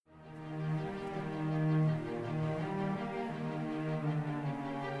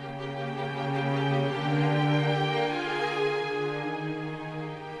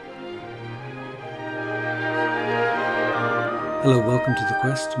Hello, welcome to The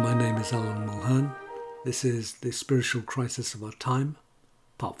Quest. My name is Alan Mulhern. This is The Spiritual Crisis of Our Time,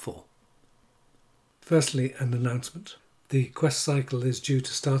 Part 4. Firstly, an announcement. The Quest cycle is due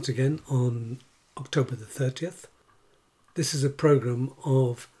to start again on October the 30th. This is a programme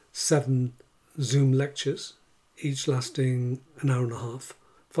of 7 Zoom lectures, each lasting an hour and a half,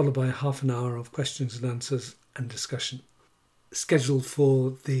 followed by half an hour of questions and answers and discussion. Scheduled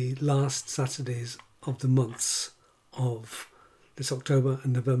for the last Saturdays of the months of this October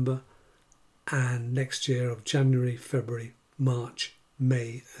and November, and next year of January, February, March,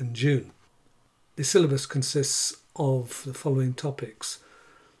 May and June. The syllabus consists of the following topics.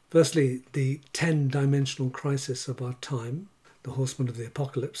 Firstly, the 10-dimensional crisis of our time, the horsemen of the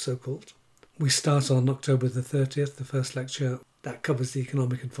apocalypse, so-called. We start on October the 30th, the first lecture. That covers the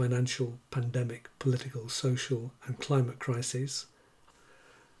economic and financial, pandemic, political, social and climate crises.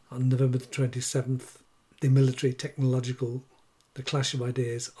 On November the 27th, the military, technological, the clash of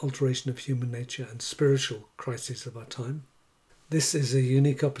ideas, alteration of human nature and spiritual crises of our time. This is a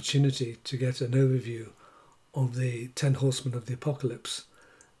unique opportunity to get an overview of the 10 horsemen of the apocalypse,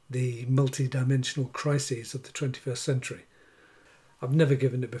 the multi-dimensional crises of the 21st century. I've never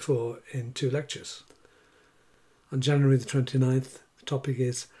given it before in 2 lectures. On January the 29th, the topic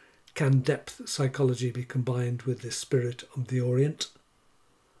is, can depth psychology be combined with the spirit of the Orient?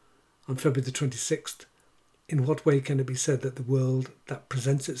 On February the 26th, in what way can it be said that the world that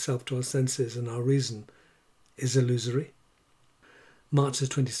presents itself to our senses and our reason is illusory? March the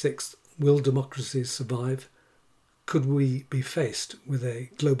 26th, will democracies survive? Could we be faced with a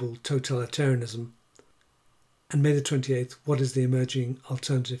global totalitarianism? And May the 28th, what is the emerging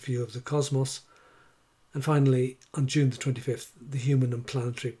alternative view of the cosmos? And finally, on June the 25th, the human and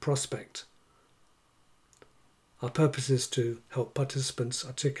planetary prospect. Our purpose is to help participants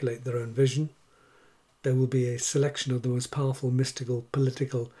articulate their own vision. There will be a selection of the most powerful mystical,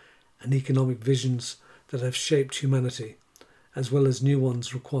 political and economic visions that have shaped humanity, as well as new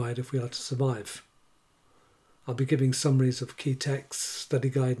ones required if we are to survive. I'll be giving summaries of key texts, study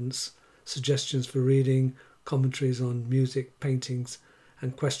guidance, suggestions for reading, commentaries on music, paintings,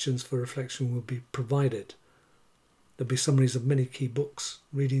 and questions for reflection will be provided. There'll be summaries of many key books,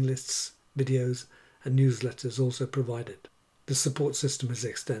 reading lists, videos, and newsletters also provided. The support system is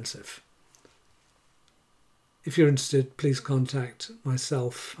extensive. If you're interested, please contact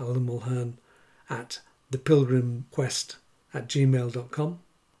myself, Alan Mulhern, at thepilgrimquest@gmail.com,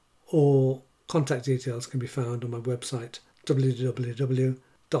 or contact details can be found on my website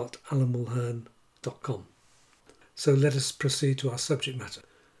www.alanmulhern.com. So let us proceed to our subject matter.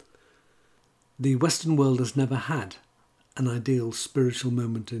 The Western world has never had an ideal spiritual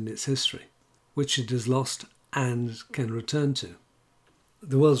moment in its history, which it has lost and can return to.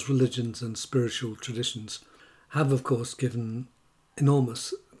 The world's religions and spiritual traditions have, of course, given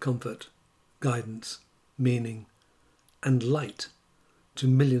enormous comfort, guidance, meaning, and light to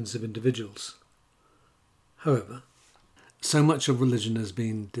millions of individuals. However, so much of religion has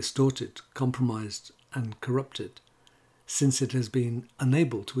been distorted, compromised, and corrupted since it has been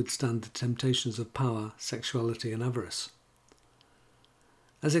unable to withstand the temptations of power, sexuality, and avarice.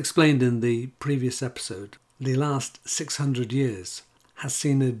 As explained in the previous episode, the last 600 years has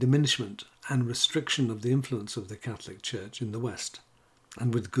seen a diminishment and restriction of the influence of the Catholic Church in the West,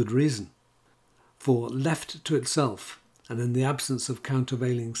 and with good reason. For left to itself, and in the absence of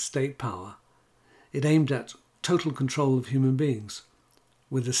countervailing state power, it aimed at total control of human beings,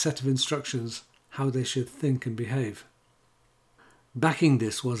 with a set of instructions how they should think and behave. Backing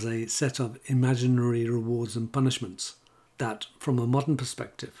this was a set of imaginary rewards and punishments that, from a modern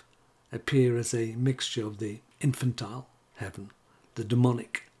perspective, appear as a mixture of the infantile, heaven, the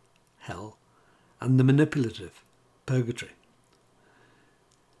demonic, hell, and the manipulative, purgatory.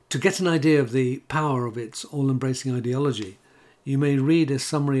 To get an idea of the power of its all-embracing ideology, you may read a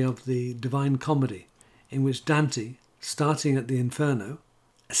summary of the Divine Comedy, in which Dante, starting at the Inferno,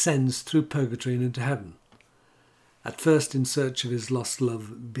 ascends through purgatory and into heaven, at first in search of his lost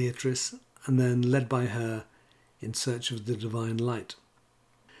love Beatrice, and then led by her in search of the divine light.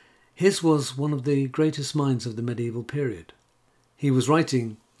 His was one of the greatest minds of the medieval period. He was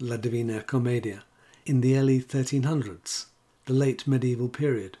writing La Divina Commedia in the early 1300s, the late medieval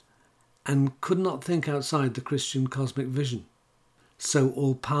period, and could not think outside the Christian cosmic vision. So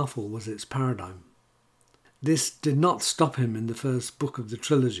all-powerful was its paradigm. This did not stop him in the first book of the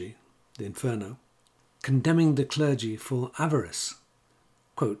trilogy, the Inferno, condemning the clergy for avarice.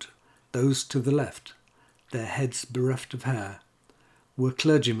 Quote, those to the left, their heads bereft of hair, were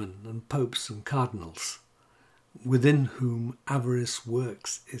clergymen and popes and cardinals, within whom avarice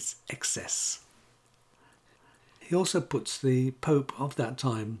works its excess. he also puts the Pope of that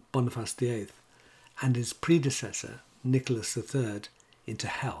time, Boniface VIII, and his predecessor, Nicholas III, into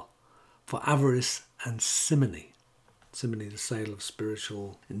hell for avarice and simony. Simony, the sale of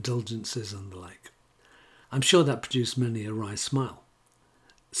spiritual indulgences and the like. I'm sure that produced many a wry smile.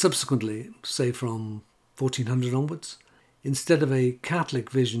 Subsequently, say from 1400 onwards, instead of a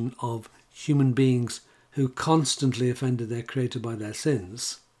Catholic vision of human beings who constantly offended their Creator by their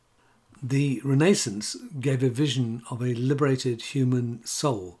sins, the Renaissance gave a vision of a liberated human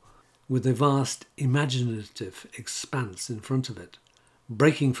soul with a vast imaginative expanse in front of it,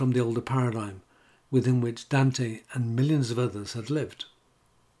 breaking from the older paradigm within which Dante and millions of others had lived.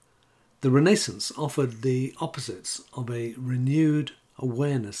 The Renaissance offered the opposites of a renewed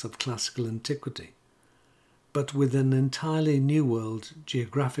awareness of classical antiquity, but with an entirely new world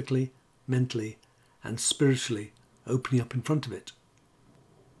geographically, mentally, and spiritually opening up in front of it.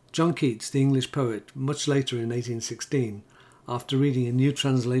 John Keats, the English poet, much later in 1816, after reading a new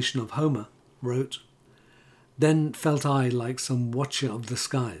translation of Homer, wrote, "Then felt I like some watcher of the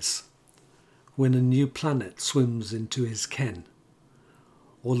skies, when a new planet swims into his ken,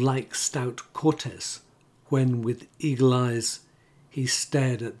 or like stout Cortes, when with eagle eyes he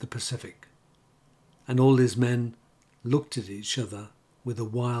stared at the Pacific, and all his men looked at each other with a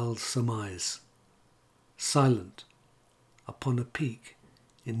wild surmise, silent upon a peak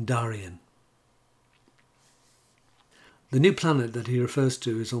in Darien." The new planet that he refers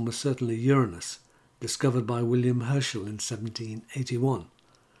to is almost certainly Uranus, discovered by William Herschel in 1781,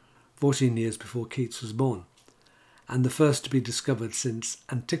 14 years before Keats was born, and the first to be discovered since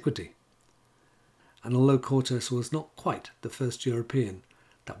antiquity. And although Cortes was not quite the first European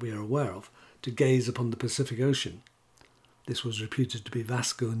that we are aware of to gaze upon the Pacific Ocean, this was reputed to be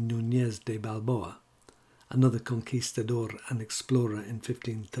Vasco Núñez de Balboa, another conquistador and explorer in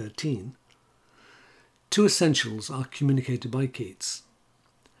 1513, two essentials are communicated by Keats: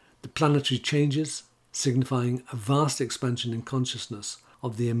 the planetary changes, signifying a vast expansion in consciousness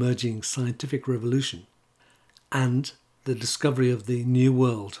of the emerging scientific revolution, and the discovery of the New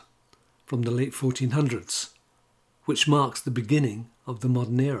World from the late 1400s, which marks the beginning of the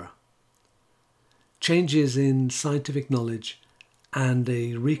modern era. Changes in scientific knowledge and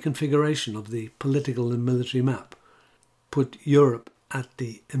a reconfiguration of the political and military map put Europe at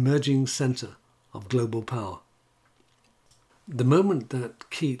the emerging centre of global power. The moment that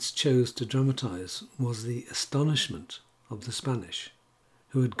Keats chose to dramatise was the astonishment of the Spanish,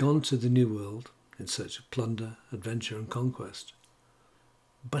 who had gone to the New World in search of plunder, adventure and conquest,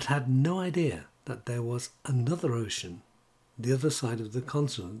 but had no idea that there was another ocean the other side of the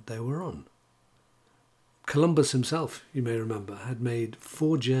continent they were on. Columbus himself, you may remember, had made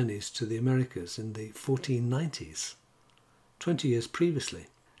 4 journeys to the Americas in the 1490s, 20 years previously,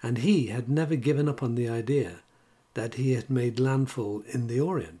 and he had never given up on the idea that he had made landfall in the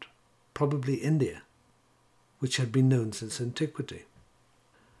Orient, probably India, which had been known since antiquity.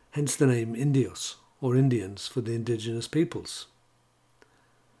 Hence the name Indios, or Indians, for the indigenous peoples.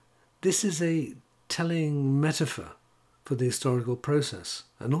 This is a telling metaphor for the historical process,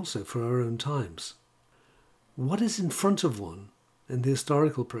 and also for our own times. What is in front of one in the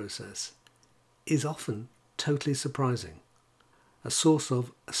historical process is often totally surprising, a source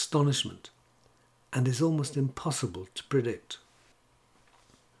of astonishment, and is almost impossible to predict.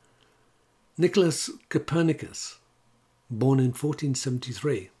 Nicholas Copernicus, born in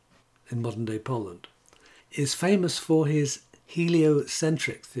 1473 in modern-day Poland, is famous for his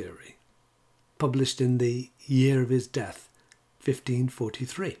heliocentric theory, published in the year of his death,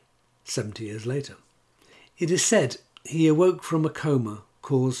 1543, 70 years later. It is said he awoke from a coma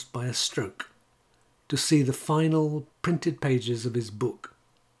caused by a stroke to see the final printed pages of his book,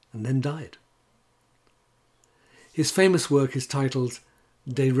 and then died. His famous work is titled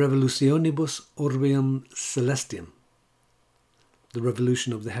De Revolutionibus Orbium Celestium, the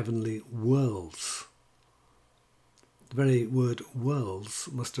revolution of the heavenly worlds. The very word worlds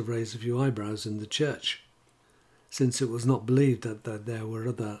must have raised a few eyebrows in the church, since it was not believed that there were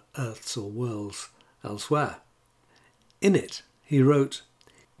other earths or worlds elsewhere. In it, he wrote,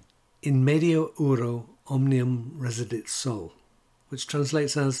 "In medio uro omnium residit sol," which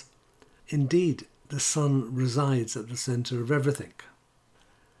translates as, "Indeed, the sun resides at the centre of everything."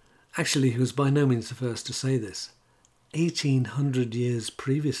 Actually, he was by no means the first to say this. 1800 years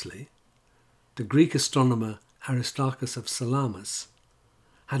previously, the Greek astronomer Aristarchus of Salamis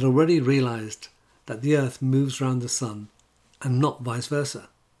had already realised that the earth moves round the sun and not vice versa.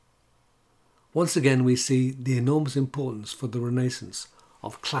 Once again we see the enormous importance for the Renaissance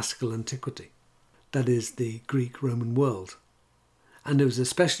of classical antiquity, that is, the Greek-Roman world. And it was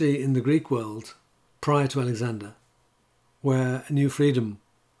especially in the Greek world, prior to Alexander, where a new freedom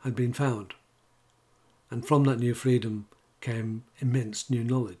had been found. And from that new freedom came immense new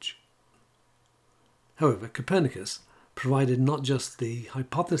knowledge. However, Copernicus provided not just the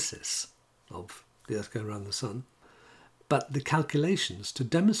hypothesis of the Earth going around the Sun, but the calculations to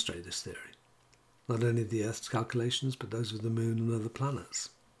demonstrate this theory. Not only the Earth's calculations, but those of the Moon and other planets.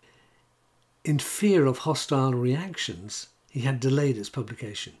 In fear of hostile reactions, he had delayed its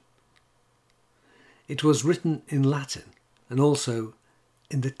publication. It was written in Latin and also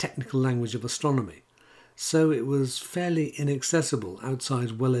in the technical language of astronomy, so it was fairly inaccessible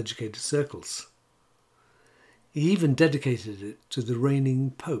outside well-educated circles. He even dedicated it to the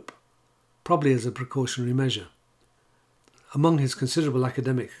reigning Pope, probably as a precautionary measure. Among his considerable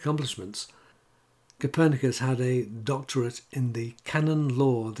academic accomplishments, Copernicus had a doctorate in the canon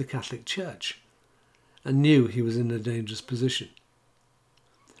law of the Catholic Church and knew he was in a dangerous position.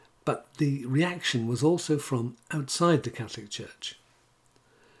 But the reaction was also from outside the Catholic Church.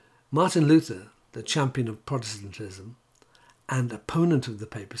 Martin Luther, the champion of Protestantism and opponent of the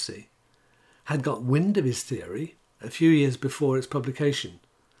papacy, had got wind of his theory a few years before its publication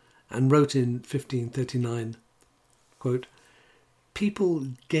and wrote in 1539, quote,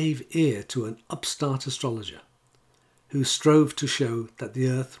 "People gave ear to an upstart astrologer who strove to show that the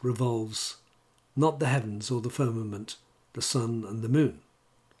earth revolves not the heavens or the firmament, the sun and the moon.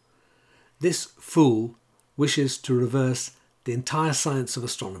 This fool wishes to reverse the entire science of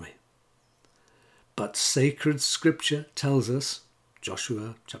astronomy. But sacred scripture tells us,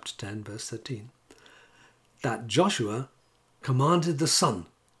 Joshua chapter 10 verse 13, that Joshua commanded the sun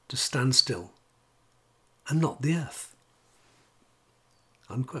to stand still and not the earth."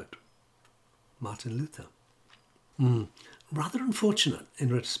 Unquote. Martin Luther. Rather unfortunate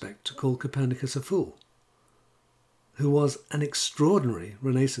in retrospect to call Copernicus a fool, who was an extraordinary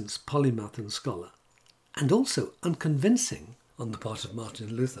Renaissance polymath and scholar, and also unconvincing on the part of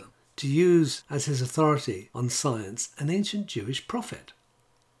Martin Luther to use as his authority on science an ancient Jewish prophet.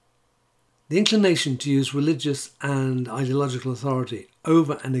 The inclination to use religious and ideological authority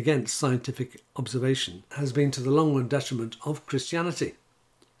over and against scientific observation has been to the long-run detriment of Christianity.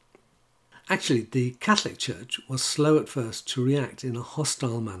 Actually, the Catholic Church was slow at first to react in a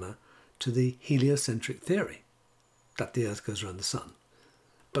hostile manner to the heliocentric theory, that the Earth goes around the Sun.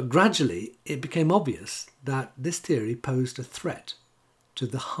 But gradually it became obvious that this theory posed a threat to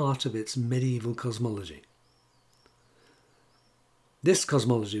the heart of its medieval cosmology. This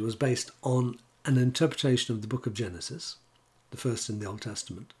cosmology was based on an interpretation of the book of Genesis, the first in the Old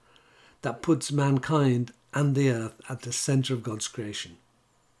Testament, that puts mankind and the Earth at the centre of God's creation,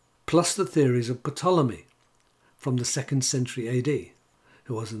 plus the theories of Ptolemy from the 2nd century AD,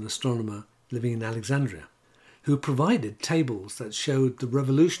 who was an astronomer living in Alexandria, who provided tables that showed the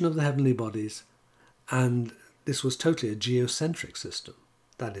revolution of the heavenly bodies, and this was totally a geocentric system.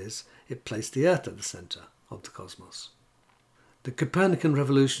 That is, it placed the Earth at the centre of the cosmos. The Copernican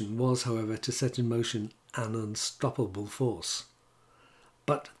revolution was, however, to set in motion an unstoppable force.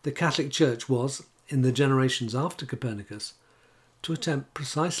 But the Catholic Church was, in the generations after Copernicus, to attempt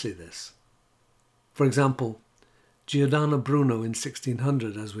precisely this. For example, Giordano Bruno in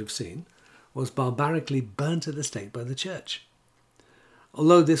 1600, as we've seen, was barbarically burnt at the stake by the Church.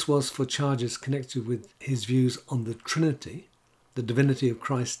 Although this was for charges connected with his views on the Trinity, the divinity of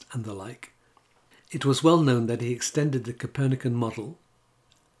Christ and the like, it was well known that he extended the Copernican model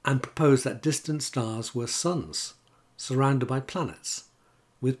and proposed that distant stars were suns surrounded by planets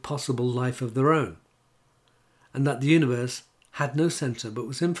with possible life of their own, and that the universe had no centre but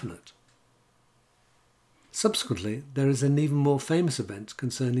was infinite. Subsequently, there is an even more famous event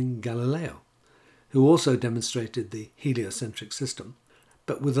concerning Galileo, who also demonstrated the heliocentric system,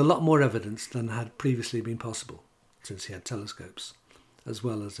 but with a lot more evidence than had previously been possible, since he had telescopes, as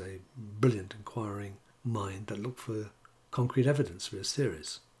well as a brilliant inquiring mind that looked for concrete evidence for his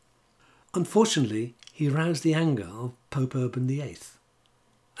theories. Unfortunately, he roused the anger of Pope Urban VIII,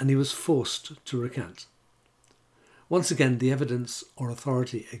 and he was forced to recant. Once again, the evidence or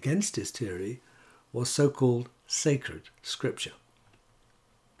authority against his theory was so-called sacred scripture.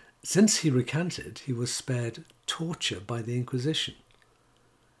 Since he recanted, he was spared torture by the Inquisition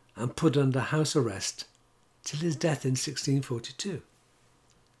and put under house arrest till his death in 1642.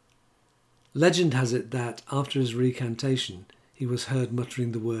 Legend has it that after his recantation he was heard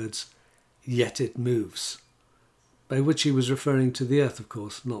muttering the words, "Yet it moves," by which he was referring to the Earth, of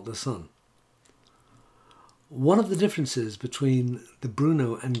course, not the Sun. One of the differences between the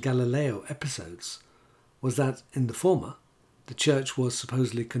Bruno and Galileo episodes was that in the former, the Church was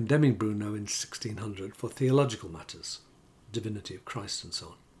supposedly condemning Bruno in 1600 for theological matters, divinity of Christ and so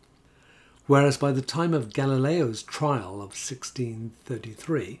on, whereas by the time of Galileo's trial of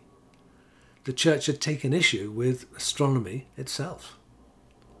 1633, the church had taken issue with astronomy itself.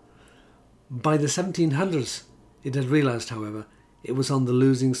 By the 1700s, it had realised, however, it was on the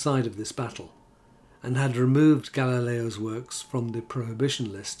losing side of this battle, and had removed Galileo's works from the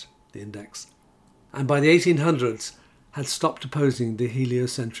prohibition list, the index, and by the 1800s had stopped opposing the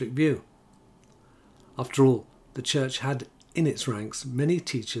heliocentric view. After all, the church had in its ranks many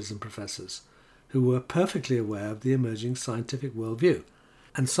teachers and professors who were perfectly aware of the emerging scientific worldview,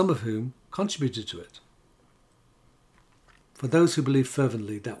 and some of whom contributed to it. For those who believe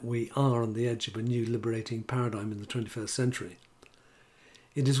fervently that we are on the edge of a new liberating paradigm in the 21st century,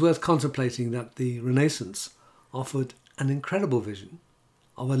 it is worth contemplating that the Renaissance offered an incredible vision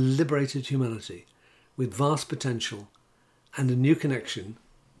of a liberated humanity with vast potential and a new connection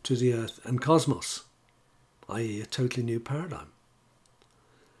to the earth and cosmos, i.e. a totally new paradigm.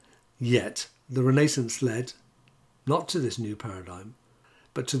 Yet, the Renaissance led not to this new paradigm,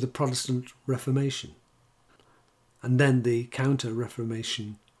 but to the Protestant Reformation, and then the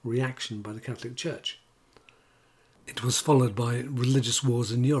counter-Reformation reaction by the Catholic Church. It was followed by religious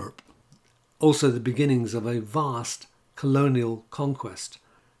wars in Europe, also the beginnings of a vast colonial conquest,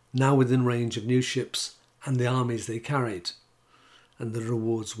 now within range of new ships and the armies they carried, and the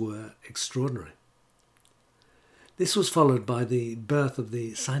rewards were extraordinary. This was followed by the birth of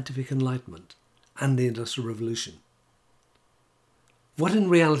the Scientific Enlightenment and the Industrial Revolution. What in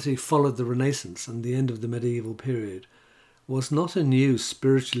reality followed the Renaissance and the end of the medieval period was not a new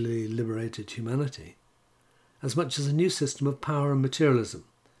spiritually liberated humanity, as much as a new system of power and materialism,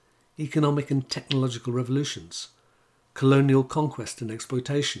 economic and technological revolutions, colonial conquest and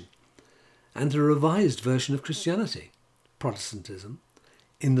exploitation, and a revised version of Christianity, Protestantism,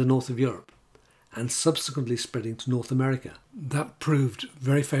 in the north of Europe, and subsequently spreading to North America. That proved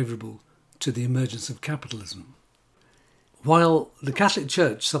very favourable to the emergence of capitalism. While the Catholic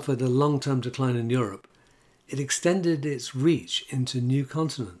Church suffered a long-term decline in Europe, it extended its reach into new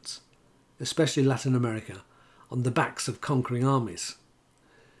continents, especially Latin America, on the backs of conquering armies.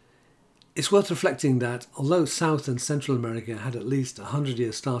 It's worth reflecting that although South and Central America had at least a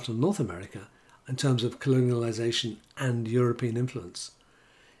 100-year start on North America in terms of colonialization and European influence,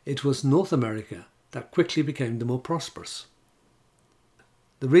 it was North America that quickly became the more prosperous.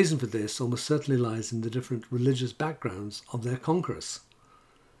 The reason for this almost certainly lies in the different religious backgrounds of their conquerors.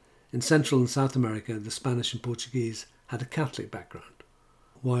 In Central and South America, the Spanish and Portuguese had a Catholic background,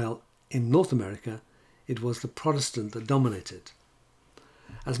 while in North America it was the Protestant that dominated.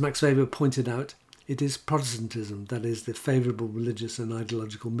 As Max Weber pointed out, it is Protestantism that is the favourable religious and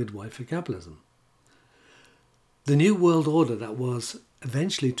ideological midwife for capitalism. The new world order that was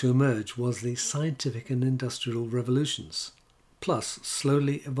eventually to emerge was the scientific and industrial revolutions, plus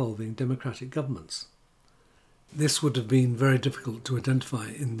slowly evolving democratic governments. This would have been very difficult to identify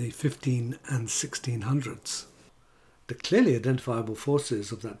in the 15 and 1600s. The clearly identifiable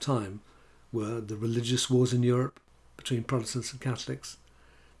forces of that time were the religious wars in Europe between Protestants and Catholics,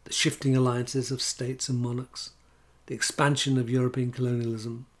 the shifting alliances of states and monarchs, the expansion of European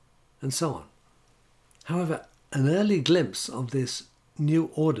colonialism, and so on. However, an early glimpse of this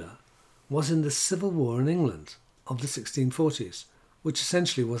new order was in the Civil War in England of the 1640s, which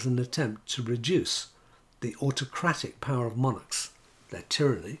essentially was an attempt to reduce the autocratic power of monarchs, their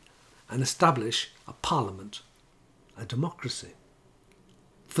tyranny, and establish a parliament, a democracy.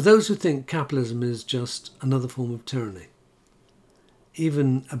 For those who think capitalism is just another form of tyranny,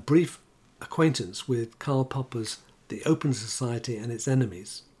 even a brief acquaintance with Karl Popper's The Open Society and Its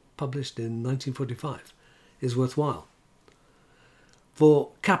Enemies, published in 1945, is worthwhile. For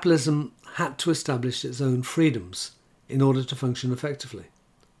capitalism had to establish its own freedoms in order to function effectively.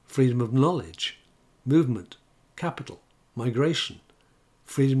 Freedom of knowledge, movement, capital, migration,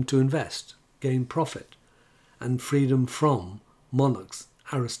 freedom to invest, gain profit, and freedom from monarchs,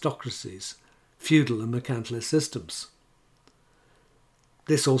 aristocracies, feudal and mercantilist systems.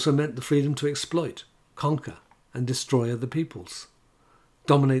 This also meant the freedom to exploit, conquer, and destroy other peoples,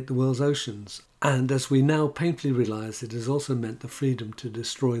 dominate the world's oceans, and as we now painfully realise, it has also meant the freedom to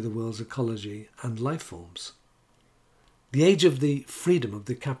destroy the world's ecology and life forms. The age of the freedom of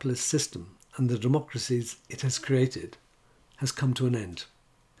the capitalist system and the democracies it has created has come to an end.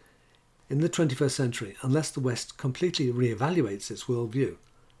 In the 21st century, unless the West completely re-evaluates its worldview,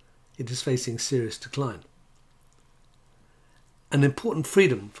 it is facing serious decline. An important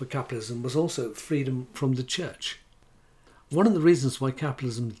freedom for capitalism was also freedom from the church. One of the reasons why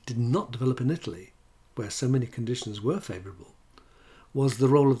capitalism did not develop in Italy, where so many conditions were favourable, was the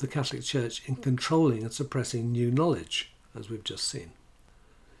role of the Catholic Church in controlling and suppressing new knowledge, as we've just seen.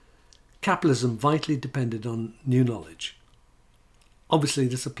 capitalism vitally depended on new knowledge. Obviously,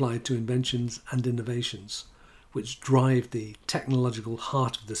 this applied to inventions and innovations, which drive the technological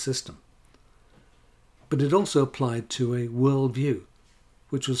heart of the system. But it also applied to a worldview,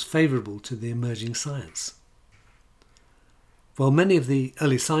 which was favourable to the emerging science. While many of the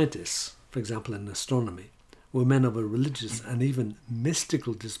early scientists, for example in astronomy, were men of a religious and even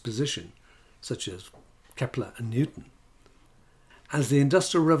mystical disposition, such as Kepler and Newton, as the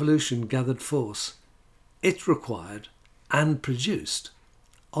Industrial Revolution gathered force, it required and produced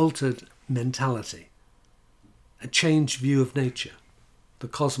altered mentality, a changed view of nature, the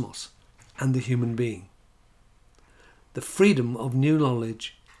cosmos, and the human being. The freedom of new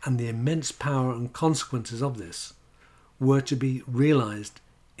knowledge and the immense power and consequences of this were to be realised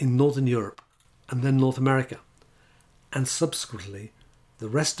in Northern Europe and then North America, and subsequently the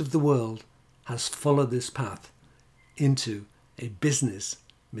rest of the world has followed this path into a business,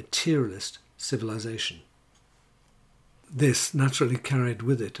 materialist civilization. This naturally carried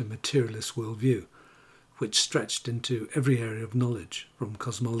with it a materialist worldview, which stretched into every area of knowledge, from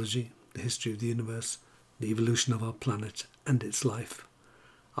cosmology, the history of the universe, the evolution of our planet and its life,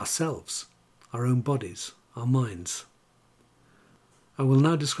 ourselves, our own bodies, our minds. I will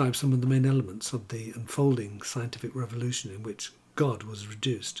now describe some of the main elements of the unfolding scientific revolution in which God was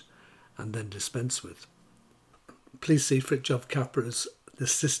reduced and then dispensed with. Please see Fritjof Capra's The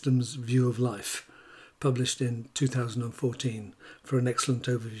System's View of Life, published in 2014, for an excellent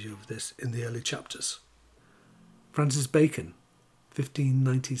overview of this in the early chapters. Francis Bacon,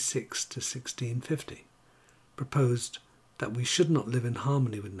 1596 to 1650, proposed that we should not live in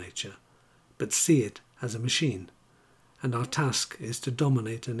harmony with nature, but see it as a machine, and our task is to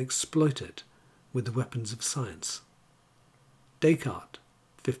dominate and exploit it with the weapons of science. Descartes,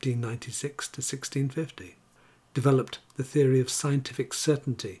 1596 to 1650, developed the theory of scientific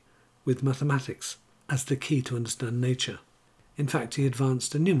certainty with mathematics as the key to understand nature. In fact, he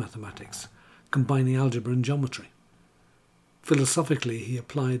advanced a new mathematics, combining algebra and geometry. Philosophically, he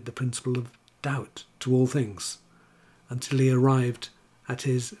applied the principle of doubt to all things, until he arrived at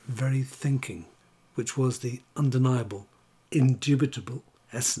his very thinking, which was the undeniable, indubitable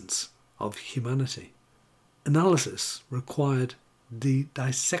essence of humanity. Analysis required the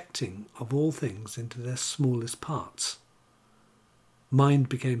dissecting of all things into their smallest parts. Mind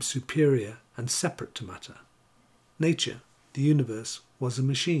became superior and separate to matter. Nature, the universe, was a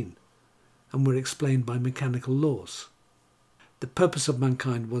machine, and were explained by mechanical laws. The purpose of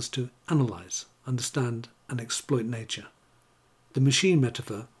mankind was to analyse, understand, and exploit nature. The machine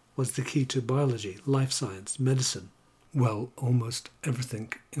metaphor was the key to biology, life science, medicine, well, almost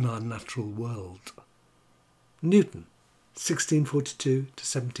everything in our natural world. Newton, 1642 to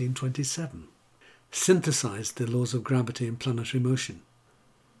 1727, synthesised the laws of gravity and planetary motion.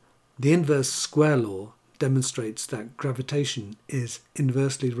 The inverse square law demonstrates that gravitation is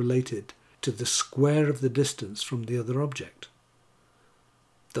inversely related to the square of the distance from the other object.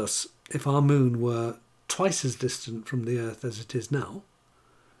 Thus, if our moon were twice as distant from the Earth as it is now,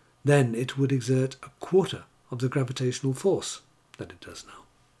 then it would exert a quarter of the gravitational force that it does now.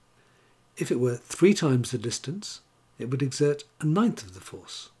 If it were 3 times the distance, it would exert a ninth of the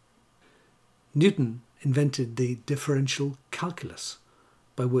force. Newton invented the differential calculus,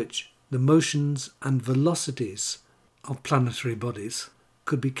 by which the motions and velocities of planetary bodies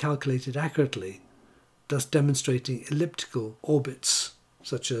could be calculated accurately, thus demonstrating elliptical orbits,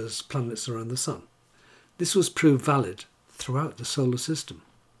 such as planets around the Sun. This was proved valid throughout the solar system.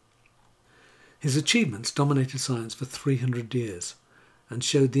 His achievements dominated science for 300 years and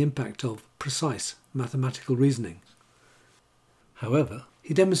showed the impact of precise mathematical reasoning. However,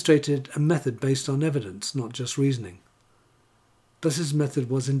 he demonstrated a method based on evidence, not just reasoning. Thus his method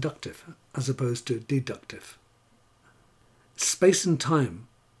was inductive, as opposed to deductive. Space and time,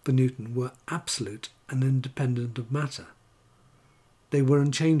 for Newton, were absolute and independent of matter. They were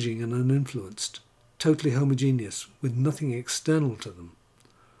unchanging and uninfluenced, totally homogeneous, with nothing external to them.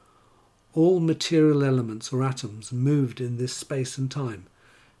 All material elements or atoms moved in this space and time,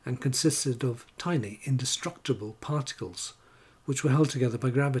 and consisted of tiny, indestructible particles, which were held together by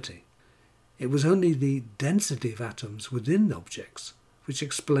gravity. It was only the density of atoms within objects which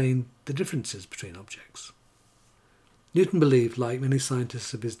explained the differences between objects. Newton believed, like many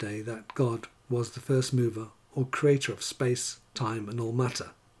scientists of his day, that God was the first mover or creator of space, time, and all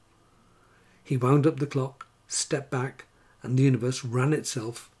matter. He wound up the clock, stepped back, and the universe ran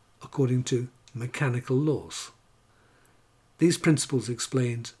itself according to mechanical laws. These principles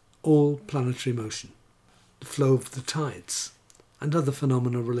explained all planetary motion, the flow of the tides, and other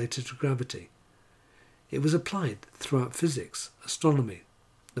phenomena related to gravity. It was applied throughout physics, astronomy,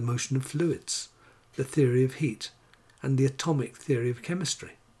 the motion of fluids, the theory of heat, and the atomic theory of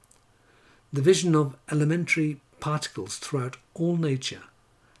chemistry. The vision of elementary particles throughout all nature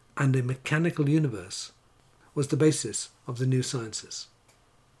and a mechanical universe was the basis of the new sciences.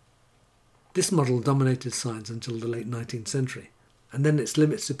 This model dominated science until the late 19th century, and then its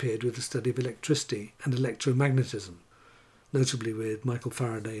limits appeared with the study of electricity and electromagnetism, notably with Michael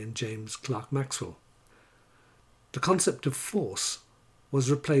Faraday and James Clerk Maxwell. The concept of force was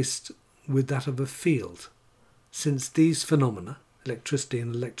replaced with that of a field, since these phenomena, electricity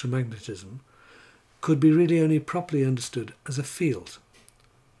and electromagnetism, could be really only properly understood as a field.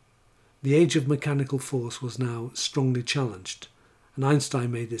 The age of mechanical force was now strongly challenged, and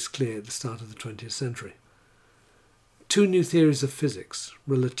Einstein made this clear at the start of the 20th century. Two new theories of physics,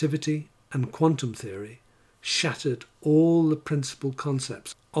 relativity and quantum theory, shattered all the principal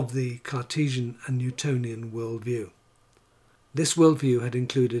concepts of the Cartesian and Newtonian worldview. This worldview had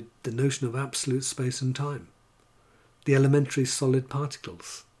included the notion of absolute space and time, the elementary solid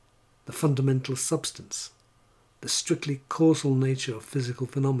particles, the fundamental substance, the strictly causal nature of physical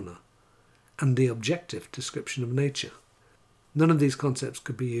phenomena, and the objective description of nature. None of these concepts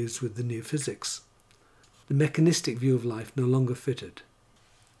could be used with the new physics. The mechanistic view of life no longer fitted.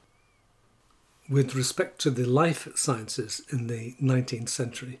 With respect to the life sciences in the 19th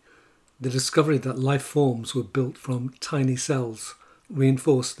century, the discovery that life forms were built from tiny cells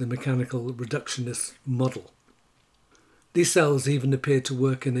reinforced the mechanical reductionist model. These cells even appeared to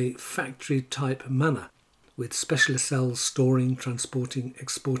work in a factory-type manner, with specialist cells storing, transporting,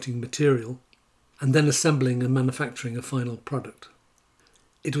 exporting material, and then assembling and manufacturing a final product.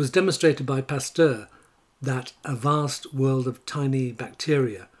 It was demonstrated by Pasteur that a vast world of tiny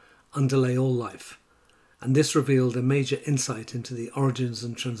bacteria underlay all life, and this revealed a major insight into the origins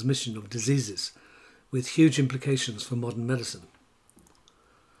and transmission of diseases, with huge implications for modern medicine.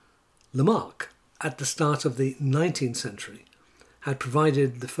 Lamarck, at the start of the 19th century, had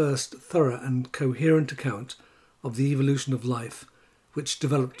provided the first thorough and coherent account of the evolution of life, which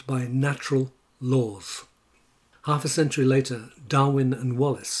developed by natural laws. Half a century later, Darwin and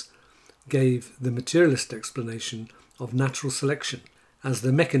Wallace gave the materialist explanation of natural selection as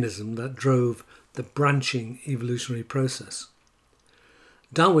the mechanism that drove the branching evolutionary process.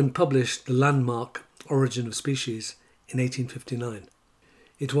 Darwin published the landmark Origin of Species in 1859.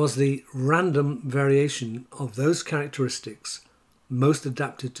 It was the random variation of those characteristics most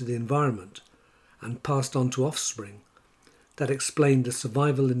adapted to the environment and passed on to offspring that explained the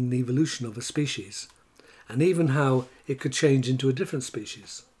survival and evolution of a species, and even how it could change into a different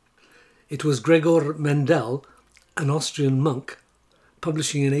species. It was Gregor Mendel, an Austrian monk,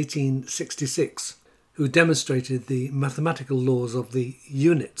 publishing in 1866, who demonstrated the mathematical laws of the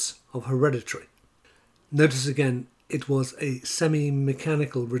units of heredity. Notice again, it was a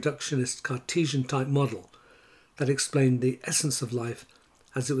semi-mechanical reductionist Cartesian-type model that explained the essence of life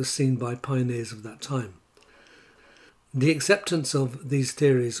as it was seen by pioneers of that time. The acceptance of these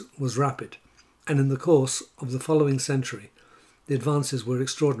theories was rapid, and in the course of the following century, the advances were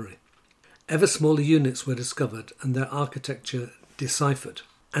extraordinary. Ever smaller units were discovered and their architecture deciphered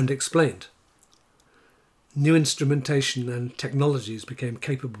and explained. New instrumentation and technologies became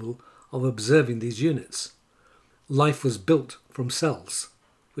capable of observing these units. Life was built from cells,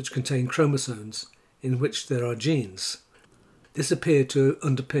 which contain chromosomes in which there are genes. This appeared to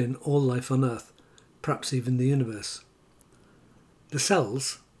underpin all life on Earth, perhaps even the universe. The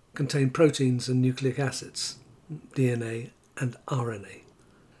cells contain proteins and nucleic acids, DNA and RNA,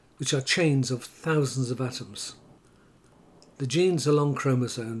 which are chains of thousands of atoms. The genes along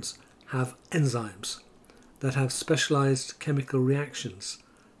chromosomes have enzymes that have specialized chemical reactions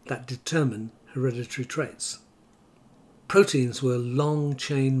that determine hereditary traits. Proteins were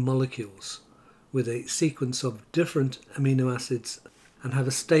long-chain molecules with a sequence of different amino acids and have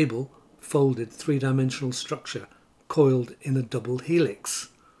a stable, folded three-dimensional structure coiled in a double helix,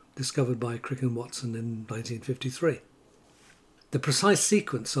 discovered by Crick and Watson in 1953. The precise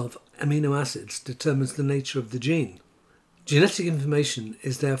sequence of amino acids determines the nature of the gene. Genetic information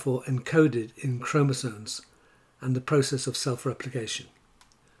is therefore encoded in chromosomes and the process of self-replication.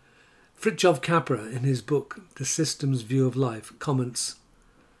 Fritjof Capra, in his book The System's View of Life, comments,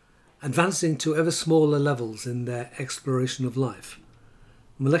 advancing to ever smaller levels in their exploration of life,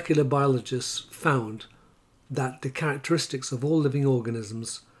 molecular biologists found that the characteristics of all living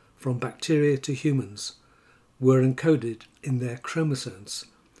organisms, from bacteria to humans, were encoded in their chromosomes,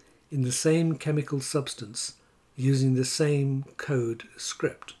 in the same chemical substance, using the same code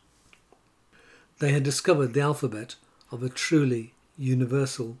script. They had discovered the alphabet of a truly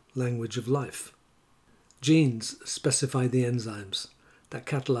universal language of life. Genes specify the enzymes, that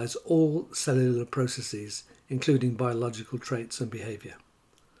catalyse all cellular processes, including biological traits and behaviour.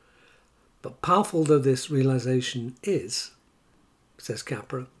 But powerful though this realisation is, says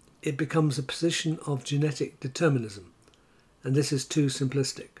Capra, it becomes a position of genetic determinism, and this is too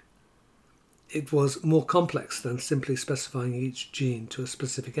simplistic. It was more complex than simply specifying each gene to a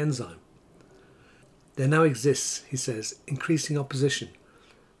specific enzyme. There now exists, he says, increasing opposition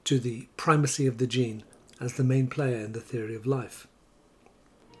to the primacy of the gene as the main player in the theory of life.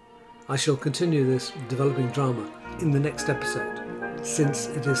 I shall continue this developing drama in the next episode, since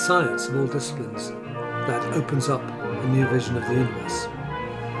it is science of all disciplines that opens up a new vision of the universe.